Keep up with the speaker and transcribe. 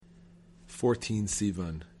14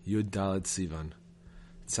 Sivan, Yud Daled Sivan,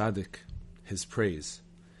 Tzaddik, his praise,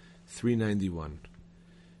 391.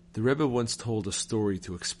 The Rabbi once told a story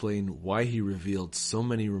to explain why he revealed so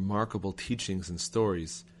many remarkable teachings and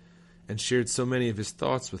stories, and shared so many of his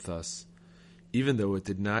thoughts with us, even though it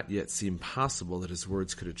did not yet seem possible that his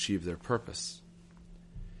words could achieve their purpose.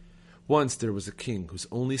 Once there was a king whose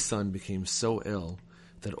only son became so ill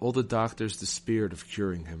that all the doctors despaired of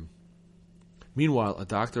curing him. Meanwhile, a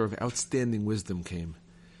doctor of outstanding wisdom came.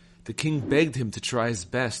 The king begged him to try his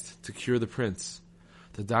best to cure the prince.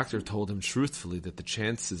 The doctor told him truthfully that the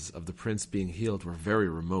chances of the prince being healed were very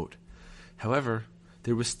remote. However,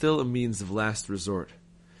 there was still a means of last resort.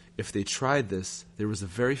 If they tried this, there was a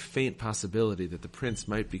very faint possibility that the prince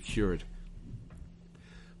might be cured.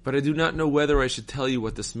 "But I do not know whether I should tell you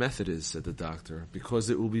what this method is," said the doctor, "because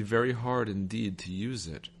it will be very hard indeed to use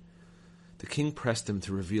it." The king pressed him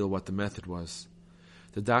to reveal what the method was.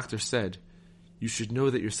 The doctor said, "You should know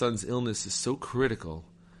that your son's illness is so critical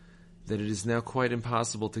that it is now quite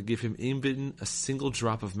impossible to give him even a single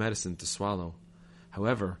drop of medicine to swallow.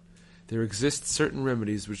 However, there exist certain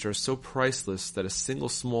remedies which are so priceless that a single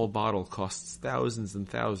small bottle costs thousands and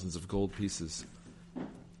thousands of gold pieces.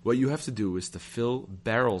 What you have to do is to fill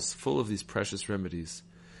barrels full of these precious remedies,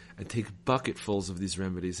 and take bucketfuls of these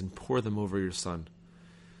remedies and pour them over your son.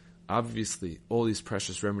 Obviously, all these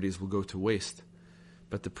precious remedies will go to waste,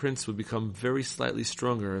 but the prince will become very slightly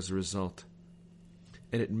stronger as a result.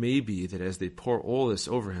 And it may be that as they pour all this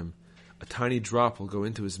over him, a tiny drop will go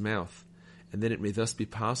into his mouth, and then it may thus be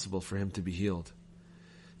possible for him to be healed."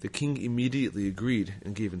 The king immediately agreed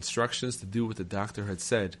and gave instructions to do what the doctor had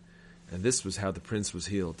said, and this was how the prince was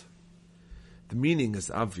healed. The meaning is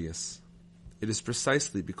obvious. It is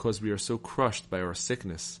precisely because we are so crushed by our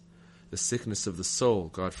sickness, the sickness of the soul,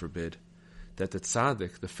 God forbid, that the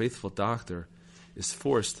Tzaddik, the faithful doctor, is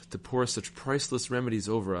forced to pour such priceless remedies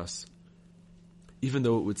over us, even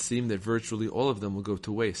though it would seem that virtually all of them will go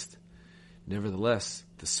to waste. Nevertheless,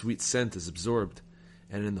 the sweet scent is absorbed,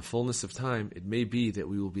 and in the fullness of time, it may be that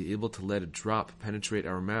we will be able to let a drop penetrate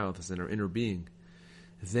our mouths and our inner being.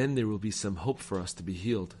 Then there will be some hope for us to be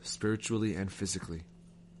healed, spiritually and physically.